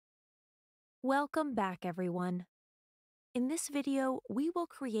Welcome back, everyone. In this video, we will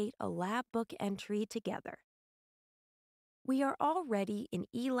create a lab book entry together. We are already in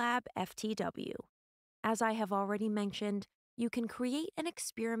eLabFTW. As I have already mentioned, you can create an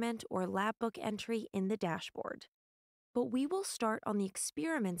experiment or lab book entry in the dashboard. But we will start on the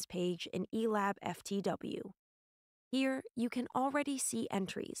experiments page in eLabFTW. Here, you can already see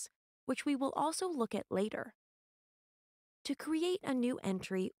entries, which we will also look at later. To create a new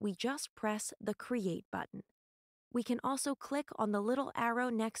entry, we just press the Create button. We can also click on the little arrow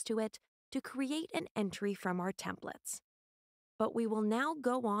next to it to create an entry from our templates. But we will now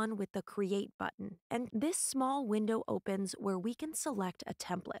go on with the Create button, and this small window opens where we can select a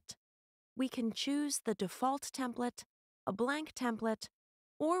template. We can choose the default template, a blank template,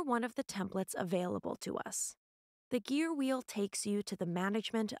 or one of the templates available to us. The gear wheel takes you to the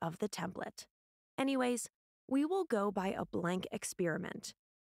management of the template. Anyways, we will go by a blank experiment.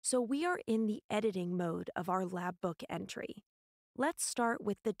 So we are in the editing mode of our lab book entry. Let's start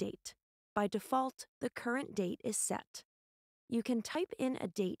with the date. By default, the current date is set. You can type in a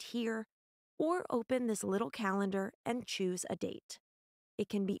date here or open this little calendar and choose a date. It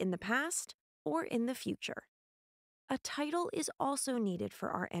can be in the past or in the future. A title is also needed for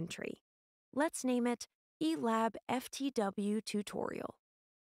our entry. Let's name it eLabFTW Tutorial.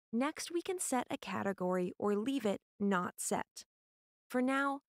 Next, we can set a category or leave it not set. For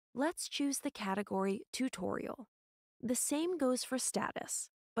now, let's choose the category Tutorial. The same goes for status,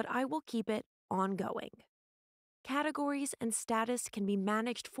 but I will keep it Ongoing. Categories and status can be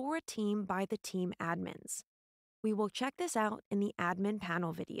managed for a team by the team admins. We will check this out in the admin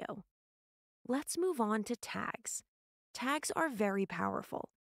panel video. Let's move on to tags. Tags are very powerful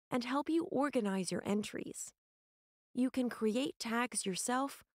and help you organize your entries. You can create tags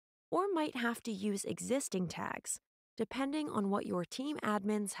yourself or might have to use existing tags, depending on what your team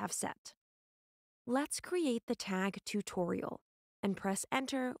admins have set. Let's create the tag Tutorial and press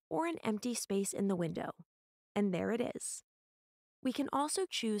Enter or an empty space in the window. And there it is. We can also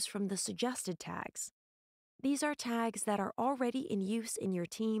choose from the suggested tags. These are tags that are already in use in your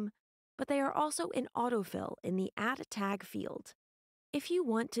team, but they are also in autofill in the Add Tag field. If you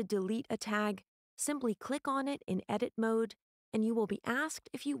want to delete a tag, simply click on it in edit mode, and you will be asked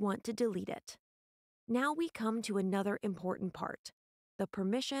if you want to delete it. Now we come to another important part, the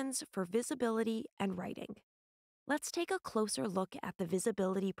permissions for visibility and writing. Let's take a closer look at the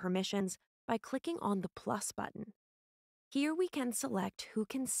visibility permissions by clicking on the plus button. Here we can select who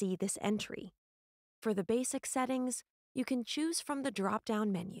can see this entry. For the basic settings, you can choose from the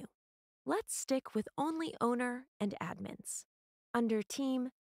drop-down menu. Let's stick with only owner and admins. Under Team,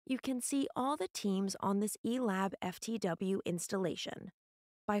 you can see all the teams on this eLabFTW installation.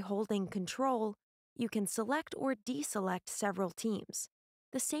 By holding Control, you can select or deselect several teams.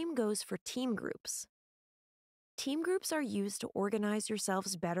 The same goes for team groups. Team groups are used to organize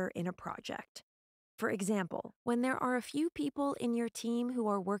yourselves better in a project. For example, when there are a few people in your team who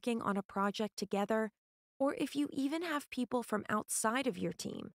are working on a project together, or if you even have people from outside of your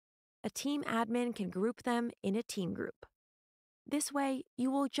team, a team admin can group them in a team group. This way,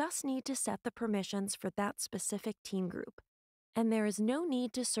 you will just need to set the permissions for that specific team group, and there is no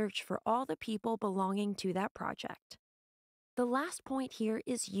need to search for all the people belonging to that project. The last point here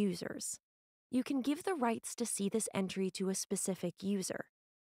is users. You can give the rights to see this entry to a specific user.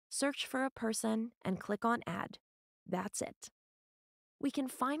 Search for a person and click on Add. That's it. We can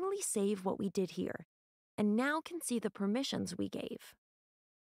finally save what we did here, and now can see the permissions we gave.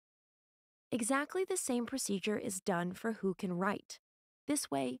 Exactly the same procedure is done for who can write. This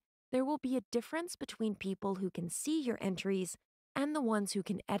way, there will be a difference between people who can see your entries and the ones who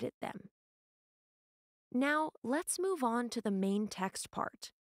can edit them. Now, let's move on to the main text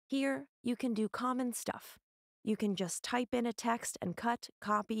part. Here, you can do common stuff. You can just type in a text and cut,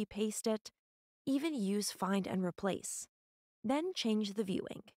 copy, paste it, even use find and replace. Then change the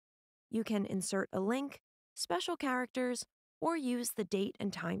viewing. You can insert a link, special characters, or use the date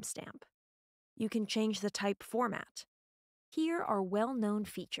and timestamp. You can change the type format. Here are well-known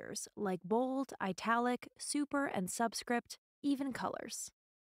features like bold, italic, super, and subscript, even colors.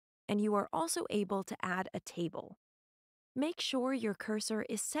 And you are also able to add a table. Make sure your cursor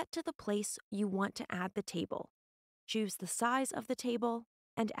is set to the place you want to add the table. Choose the size of the table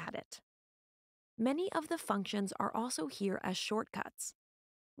and add it. Many of the functions are also here as shortcuts.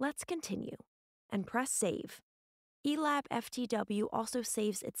 Let's continue and press Save. eLabFTW also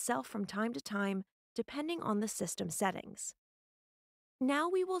saves itself from time to time, depending on the system settings. Now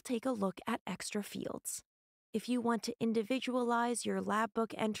we will take a look at extra fields. If you want to individualize your lab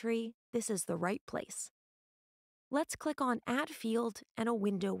book entry, this is the right place. Let's click on Add Field and a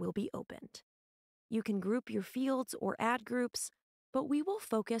window will be opened. You can group your fields or add groups, but we will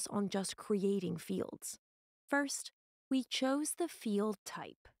focus on just creating fields. First, we chose the field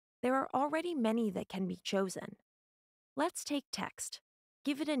type. There are already many that can be chosen. Let's take text.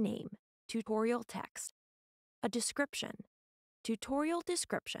 Give it a name, tutorial text, a description, tutorial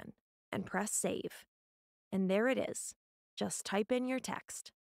description, and press save. And there it is. Just type in your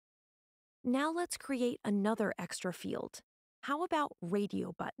text. Now let's create another extra field. How about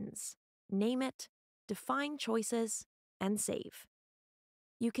radio buttons? Name it, define choices, and save.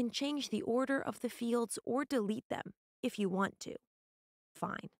 You can change the order of the fields or delete them if you want to.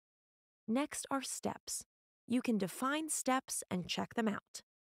 Fine. Next are steps. You can define steps and check them out.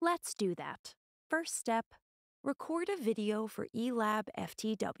 Let's do that. First step, record a video for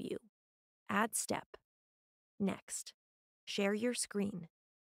eLabFTW. Add step. Next, share your screen.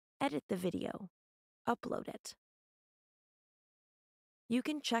 Edit the video. Upload it. You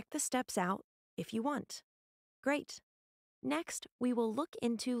can check the steps out if you want. Great. Next, we will look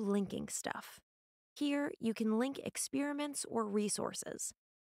into linking stuff. Here, you can link experiments or resources.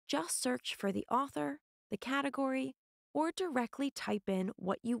 Just search for the author, the category, or directly type in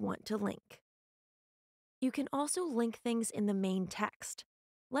what you want to link. You can also link things in the main text.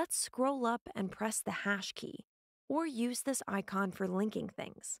 Let's scroll up and press the hash key, or use this icon for linking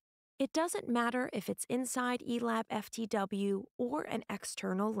things. It doesn't matter if it's inside eLabFTW or an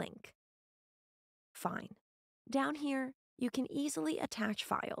external link. Fine. Down here, you can easily attach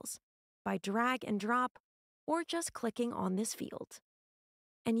files by drag and drop or just clicking on this field.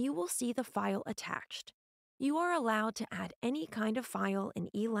 And you will see the file attached. You are allowed to add any kind of file in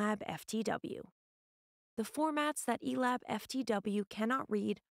eLabFTW. The formats that eLabFTW cannot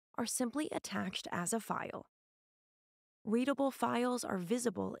read are simply attached as a file. Readable files are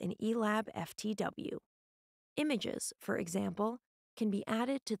visible in eLabFTW. Images, for example, can be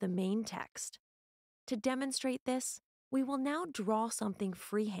added to the main text. To demonstrate this, we will now draw something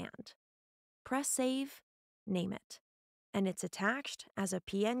freehand. Press Save, name it, and it's attached as a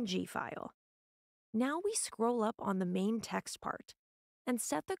PNG file. Now we scroll up on the main text part and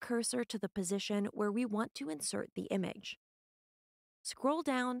set the cursor to the position where we want to insert the image. Scroll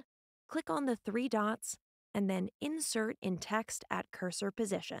down, click on the 3 dots, and then Insert in Text at Cursor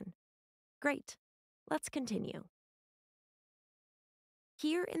Position. Great. Let's continue.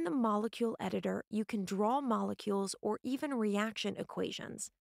 Here in the molecule editor, you can draw molecules or even reaction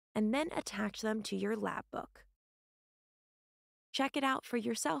equations, and then attach them to your lab book. Check it out for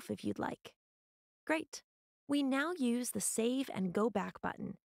yourself if you'd like. Great. We now use the Save and Go Back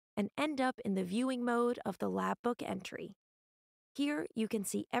button and end up in the viewing mode of the lab book entry. Here you can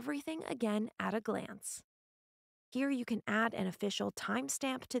see everything again at a glance. Here you can add an official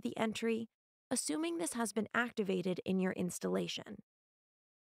timestamp to the entry, assuming this has been activated in your installation.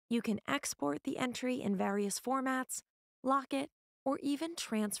 You can export the entry in various formats, lock it, or even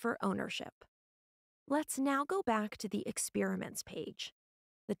transfer ownership. Let's now go back to the Experiments page.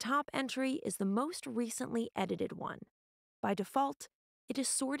 The top entry is the most recently edited one. By default, it is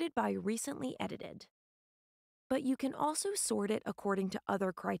sorted by recently edited. But you can also sort it according to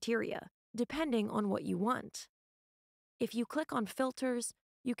other criteria, depending on what you want. If you click on Filters,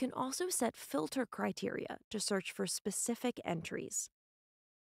 you can also set filter criteria to search for specific entries.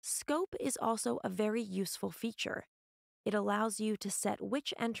 Scope is also a very useful feature. It allows you to set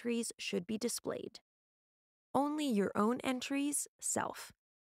which entries should be displayed. Only your own entries, self,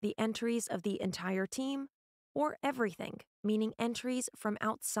 the entries of the entire team, or everything, meaning entries from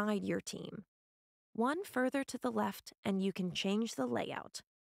outside your team. One further to the left and you can change the layout.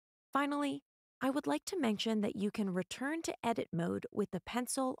 Finally, I would like to mention that you can return to edit mode with the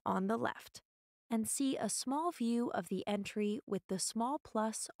pencil on the left and see a small view of the entry with the small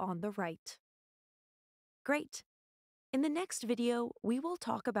plus on the right. Great! In the next video, we will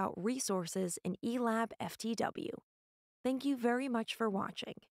talk about resources in eLabFTW. Thank you very much for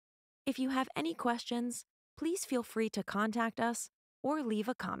watching. If you have any questions, please feel free to contact us or leave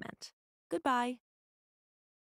a comment. Goodbye.